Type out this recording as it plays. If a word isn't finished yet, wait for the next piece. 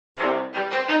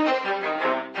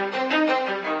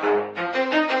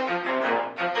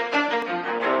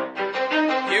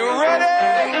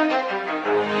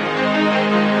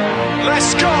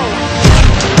Let's go.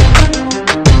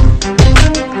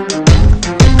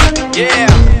 Yeah.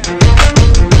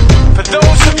 For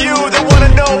those of you that wanna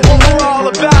know what we're all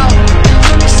about,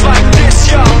 it's like this,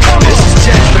 y'all. This is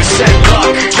 10%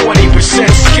 luck, 20%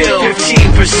 skill,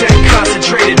 15%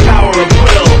 concentrated power of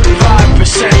will,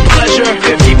 5% pleasure,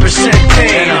 50%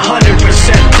 pain, and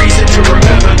 100% reason to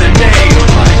remember the name.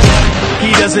 He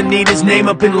doesn't need his name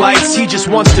up in lights, he just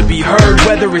wants to be heard,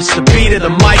 whether it's the beat of the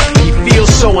mic. He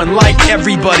feels so unlike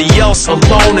everybody else,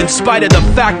 alone, in spite of the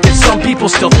fact that some people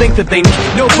still think that they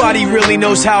know. Nobody really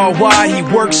knows how or why he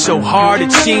works so hard.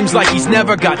 It seems like he's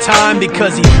never got time,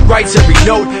 because he writes every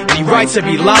note and he writes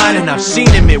every line. And I've seen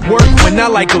him at work when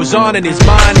that light goes on in his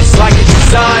mind. It's like a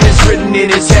design is written in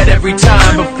his head every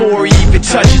time, before he even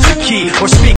touches a key or speaks.